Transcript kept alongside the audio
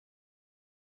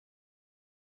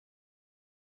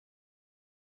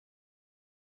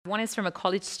One is from a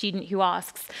college student who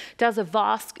asks, does a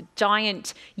vast,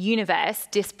 giant universe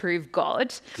disprove God?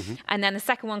 Mm-hmm. And then the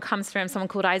second one comes from someone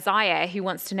called Isaiah, who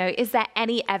wants to know, is there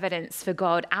any evidence for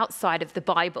God outside of the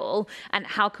Bible? And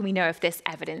how can we know if this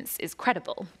evidence is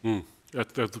credible?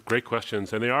 That's great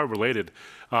questions, and they are related.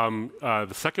 The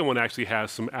second one actually has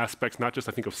some aspects, not just,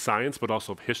 I think, of science, but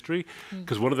also of history,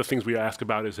 because one of the things we ask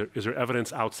about is there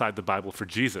evidence outside the Bible for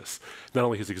Jesus, not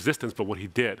only his existence, but what he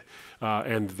did?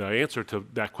 And the answer to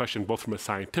that question, both from a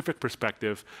scientific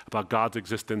perspective about God's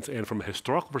existence and from a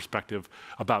historical perspective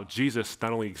about Jesus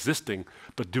not only existing,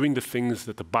 but doing the things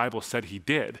that the Bible said he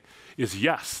did, is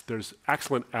yes, there's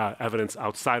excellent evidence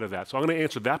outside of that. So I'm going to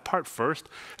answer that part first,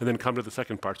 and then come to the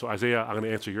second part. So Isaiah, I'm going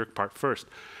to answer your part first.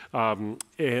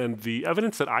 And the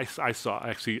evidence that I saw,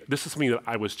 actually, this is something that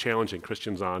I was challenging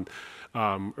Christians on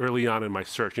early on in my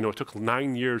search. You know, it took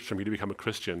 9 years for me to become a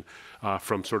Christian,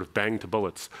 from sort of bang to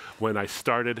bullets, when I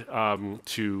started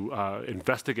to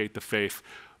investigate the faith,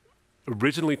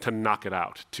 originally to knock it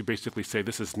out, to basically say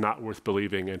this is not worth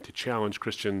believing, and to challenge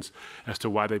Christians as to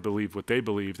why they believed what they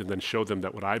believed, and then show them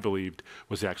that what I believed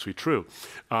was actually true.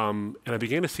 And I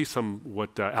began to see some,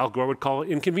 what Al Gore would call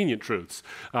inconvenient truths,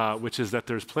 which is that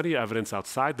there's plenty of evidence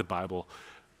outside the Bible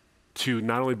to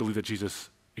not only believe that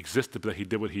Jesus existed, but that he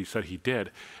did what he said he did,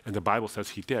 and the Bible says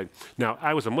he did. Now,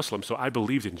 I was a Muslim, so I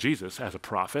believed in Jesus as a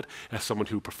prophet, as someone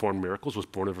who performed miracles, was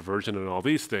born of a virgin, and all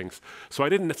these things. So I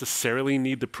didn't necessarily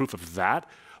need the proof of that,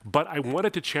 but I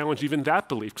wanted to challenge even that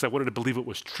belief, because I wanted to believe it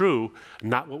was true,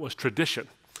 not what was tradition.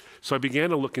 So I began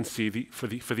to look and see for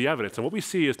the evidence. And what we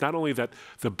see is not only that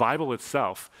the Bible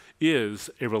itself is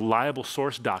a reliable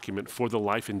source document for the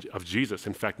life of Jesus.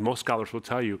 In fact, most scholars will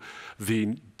tell you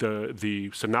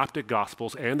the Synoptic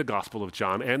Gospels and the Gospel of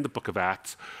John and the book of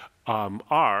Acts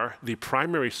are the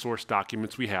primary source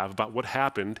documents we have about what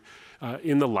happened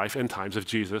in the life and times of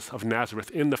Jesus of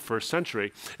Nazareth in the first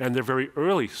century, and they're very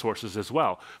early sources as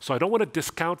well. So I don't want to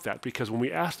discount that, because when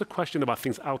we ask the question about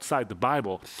things outside the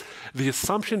Bible, the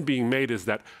assumption being made is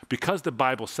that because the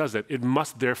Bible says it, it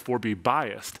must therefore be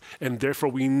biased, and therefore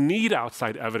we need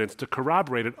outside evidence to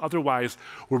corroborate it. Otherwise,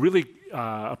 we're really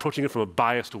approaching it from a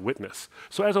biased witness.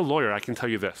 So as a lawyer, I can tell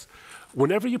you this.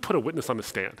 Whenever you put a witness on the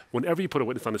stand,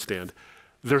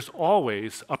 there's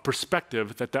always a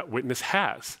perspective that witness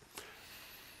has.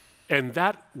 And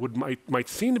that might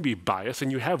seem to be biased,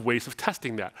 and you have ways of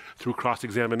testing that through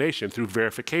cross-examination, through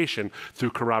verification, through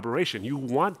corroboration. You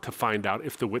want to find out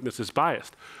if the witness is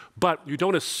biased. But you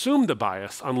don't assume the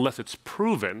bias unless it's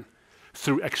proven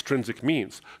through extrinsic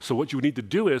means. So what you need to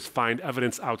do is find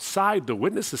evidence outside the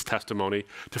witness's testimony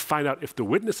to find out if the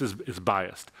witness is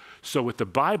biased. So with the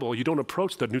Bible, you don't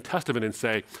approach the New Testament and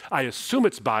say, I assume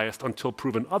it's biased until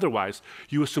proven otherwise.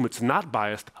 You assume it's not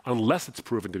biased unless it's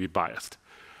proven to be biased.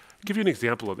 I'll give you an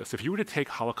example of this. If you were to take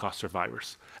Holocaust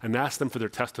survivors and ask them for their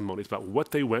testimonies about what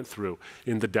they went through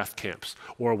in the death camps,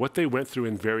 or what they went through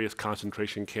in various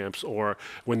concentration camps, or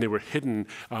when they were hidden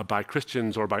by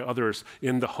Christians or by others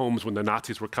in the homes when the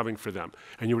Nazis were coming for them,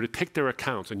 and you were to take their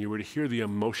accounts, and you were to hear the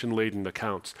emotion-laden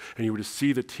accounts, and you were to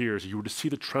see the tears, you were to see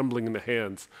the trembling in the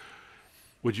hands,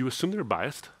 would you assume they're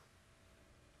biased?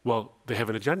 Well, they have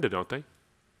an agenda, don't they?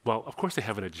 Well, of course they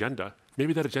have an agenda.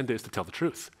 Maybe that agenda is to tell the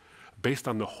truth, based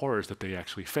on the horrors that they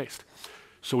actually faced.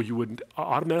 So you would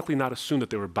automatically not assume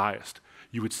that they were biased.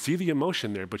 You would see the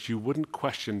emotion there, but you wouldn't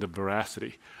question the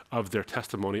veracity of their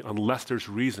testimony unless there's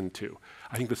reason to.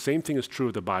 I think the same thing is true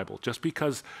of the Bible. Just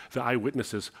because the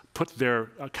eyewitnesses put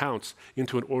their accounts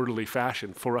into an orderly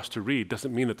fashion for us to read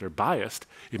doesn't mean that they're biased.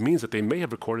 It means that they may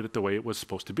have recorded it the way it was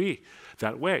supposed to be,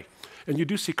 that way. And you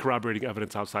do see corroborating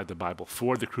evidence outside the Bible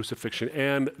for the crucifixion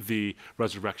and the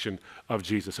resurrection of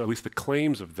Jesus, or at least the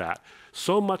claims of that.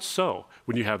 So much so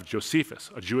when you have Josephus,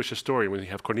 a Jewish historian, when you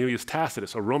have Cornelius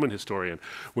Tacitus, a Roman historian,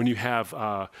 when you have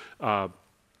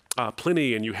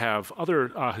Pliny, and you have other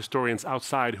historians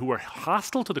outside who are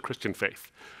hostile to the Christian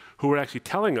faith, who are actually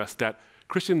telling us that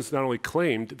Christians not only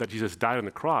claimed that Jesus died on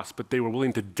the cross, but they were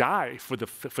willing to die for the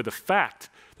fact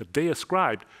that they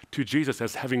ascribed to Jesus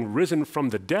as having risen from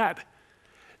the dead.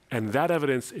 And that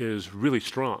evidence is really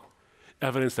strong.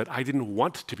 Evidence that I didn't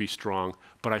want to be strong,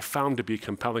 but I found to be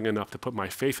compelling enough to put my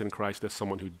faith in Christ as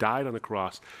someone who died on the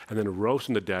cross and then rose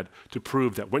from the dead to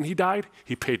prove that when he died,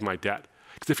 he paid my debt.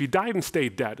 Because if he died and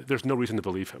stayed dead, there's no reason to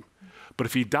believe him. But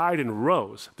if he died and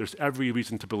rose, there's every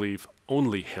reason to believe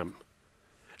only him.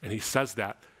 And he says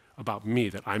that about me,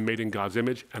 that I'm made in God's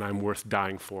image and I'm worth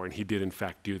dying for. And he did, in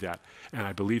fact, do that. And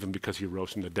I believe him because he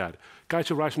rose from the dead. Guys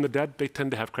who rise from the dead, they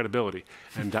tend to have credibility.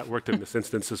 And that worked in this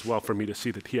instance as well for me to see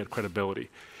that he had credibility.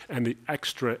 And the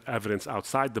extra evidence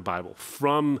outside the Bible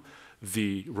from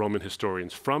the Roman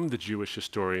historians, from the Jewish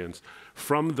historians,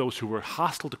 from those who were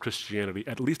hostile to Christianity,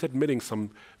 at least admitting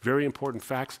some very important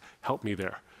facts, help me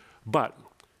there. But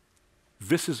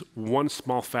this is one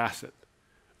small facet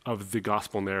of the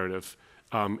gospel narrative.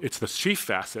 It's the chief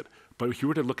facet, but if you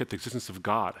were to look at the existence of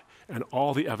God and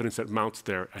all the evidence that mounts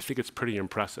there, I think it's pretty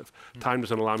impressive. Time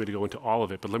doesn't allow me to go into all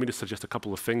of it, but let me just suggest a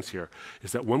couple of things here,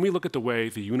 is that when we look at the way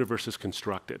the universe is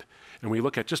constructed, and we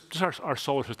look at just our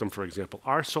solar system, for example,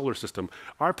 our solar system,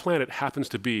 our planet happens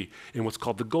to be in what's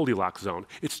called the Goldilocks zone.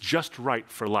 It's just right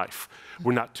for life.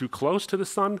 We're not too close to the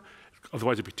sun,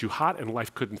 otherwise it'd be too hot and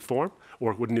life couldn't form,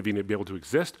 or wouldn't even be able to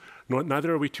exist.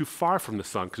 Neither are we too far from the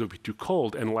sun, because it would be too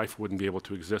cold and life wouldn't be able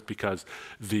to exist, because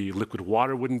the liquid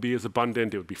water wouldn't be as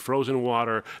abundant, it would be frozen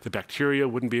water, the bacteria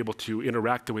wouldn't be able to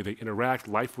interact the way they interact,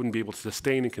 life wouldn't be able to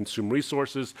sustain and consume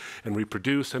resources and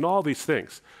reproduce, and all these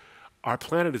things. Our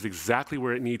planet is exactly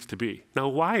where it needs to be. Now,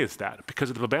 why is that? Because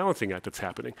of the balancing act that's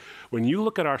happening. When you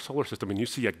look at our solar system and you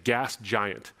see a gas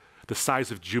giant the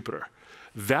size of Jupiter,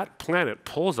 that planet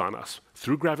pulls on us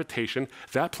through gravitation.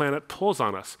 That planet pulls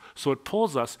on us. So it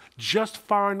pulls us just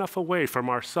far enough away from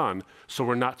our sun so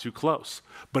we're not too close.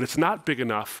 But it's not big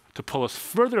enough to pull us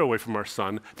further away from our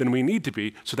sun than we need to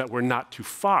be so that we're not too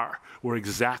far. We're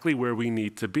exactly where we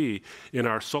need to be in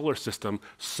our solar system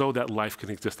so that life can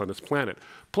exist on this planet.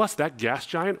 Plus, that gas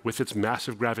giant, with its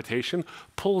massive gravitation,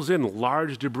 pulls in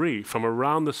large debris from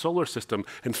around the solar system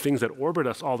and things that orbit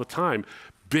us all the time.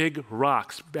 Big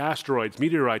rocks, asteroids,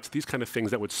 meteorites, these kind of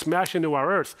things that would smash into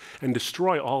our Earth and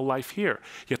destroy all life here.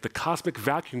 Yet the cosmic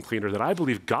vacuum cleaner that I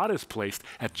believe God has placed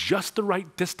at just the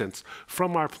right distance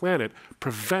from our planet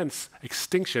prevents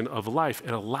extinction of life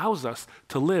and allows us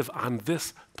to live on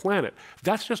this planet.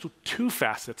 That's just two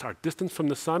facets, our distance from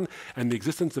the sun and the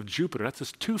existence of Jupiter. That's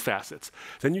just two facets.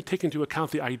 Then you take into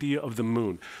account the idea of the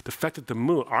moon. The fact that the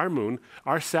moon,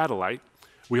 our satellite,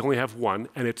 we only have one,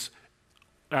 and it's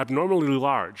abnormally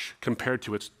large compared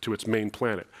to its main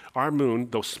planet. Our moon,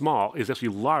 though small, is actually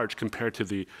large compared to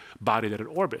the body that it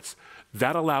orbits.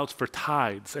 That allows for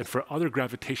tides and for other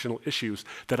gravitational issues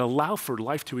that allow for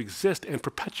life to exist and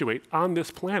perpetuate on this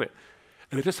planet.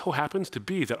 And it just so happens to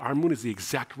be that our moon is the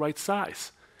exact right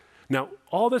size. Now,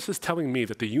 all this is telling me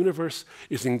that the universe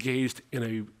is engaged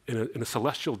in a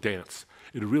celestial dance.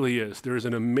 It really is. There is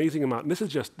an amazing amount, and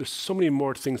there's so many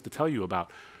more things to tell you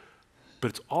about, but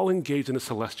it's all engaged in a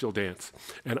celestial dance.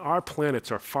 And our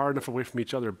planets are far enough away from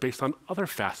each other based on other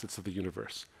facets of the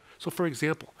universe. So for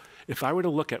example, if I were to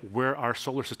look at where our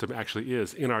solar system actually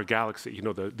is in our galaxy,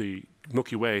 the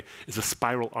Milky Way is a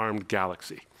spiral-armed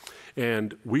galaxy.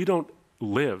 And we don't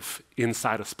live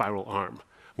inside a spiral arm,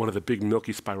 one of the big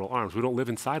milky spiral arms. We don't live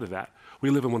inside of that.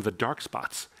 We live in one of the dark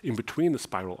spots in between the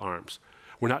spiral arms.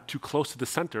 We're not too close to the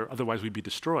center, otherwise we'd be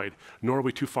destroyed, nor are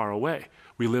we too far away.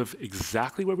 We live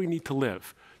exactly where we need to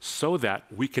live so that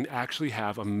we can actually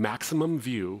have a maximum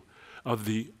view of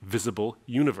the visible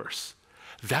universe.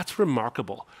 That's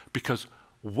remarkable, because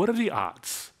what are the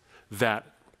odds that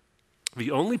the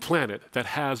only planet that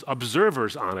has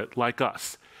observers on it like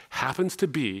us happens to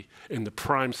be in the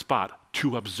prime spot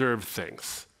to observe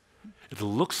things? It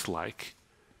looks like,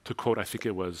 to quote, I think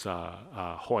it was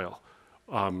Hoyle,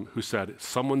 who said,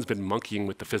 someone's been monkeying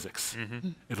with the physics. Mm-hmm.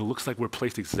 It looks like we're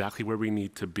placed exactly where we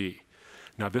need to be.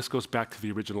 Now, this goes back to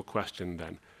the original question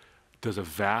then. Does a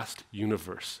vast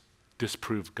universe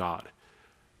disprove God?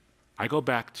 I go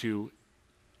back to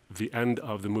the end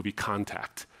of the movie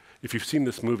Contact. If you've seen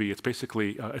this movie, it's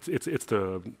basically,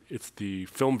 it's the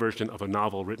film version of a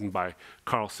novel written by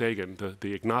Carl Sagan,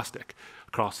 the agnostic.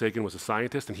 Carl Sagan was a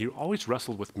scientist, and he always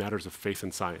wrestled with matters of faith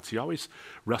and science. He always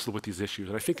wrestled with these issues,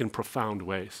 and I think in profound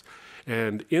ways.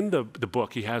 And in the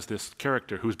book, he has this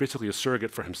character who's basically a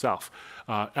surrogate for himself.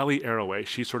 Ellie Arroway,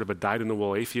 she's sort of a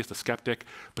dyed-in-the-wool atheist, a skeptic,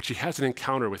 but she has an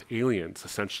encounter with aliens,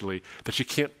 essentially, that she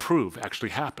can't prove actually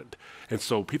happened. And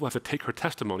so people have to take her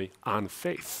testimony on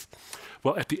faith.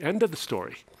 Well, at the end of the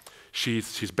story,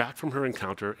 she's back from her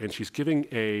encounter, and she's giving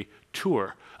a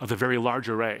tour of the very large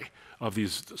array of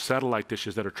these satellite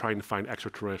dishes that are trying to find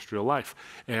extraterrestrial life.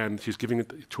 And she's giving a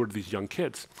tour to these young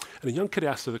kids. And a young kid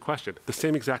asks her the question, the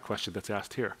same exact question that's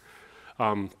asked here.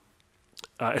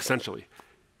 Essentially,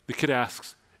 the kid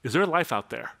asks, is there life out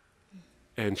there?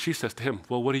 And she says to him,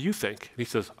 well, what do you think? And he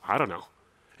says, I don't know.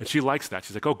 And she likes that.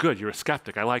 She's like, oh, good, you're a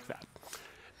skeptic. I like that.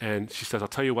 And she says, I'll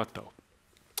tell you what, though.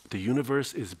 The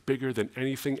universe is bigger than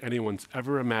anything anyone's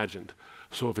ever imagined.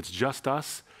 So if it's just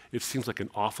us, it seems like an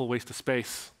awful waste of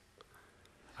space.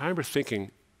 I remember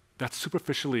thinking, that's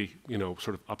superficially, sort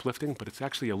of uplifting, but it's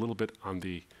actually a little bit on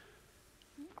the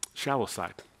shallow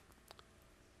side.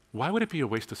 Why would it be a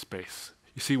waste of space?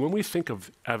 You see, when we think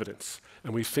of evidence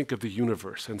and we think of the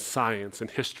universe and science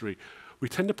and history, we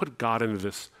tend to put God into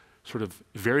this sort of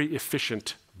very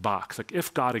efficient box. Like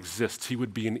if God exists, he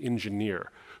would be an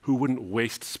engineer who wouldn't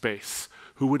waste space,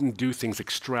 who wouldn't do things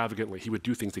extravagantly. He would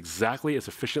do things exactly as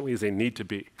efficiently as they need to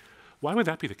be. Why would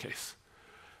that be the case?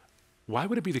 Why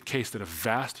would it be the case that a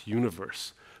vast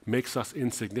universe makes us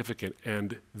insignificant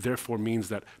and therefore means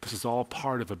that this is all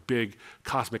part of a big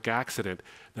cosmic accident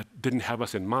that didn't have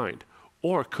us in mind?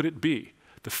 Or could it be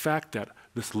the fact that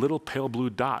this little pale blue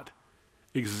dot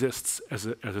exists as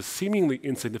a seemingly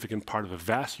insignificant part of a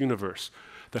vast universe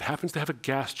that happens to have a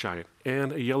gas giant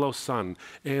and a yellow sun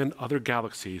and other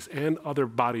galaxies and other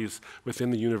bodies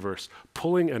within the universe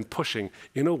pulling and pushing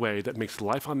in a way that makes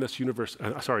life on this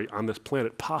on this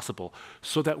planet possible,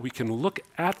 so that we can look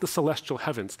at the celestial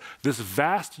heavens, this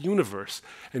vast universe,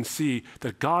 and see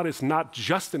that God is not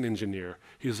just an engineer,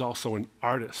 he is also an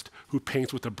artist who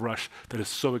paints with a brush that is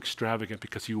so extravagant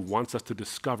because he wants us to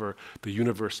discover the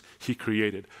universe he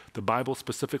created. The Bible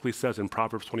specifically says in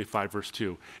Proverbs 25, verse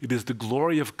 2, it is the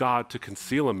glory of God to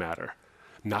conceal a matter,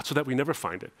 not so that we never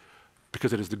find it,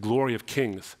 because it is the glory of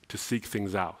kings to seek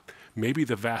things out. Maybe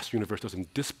the vast universe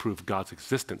doesn't disprove God's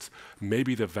existence.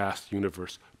 Maybe the vast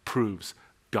universe proves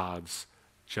God's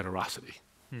generosity.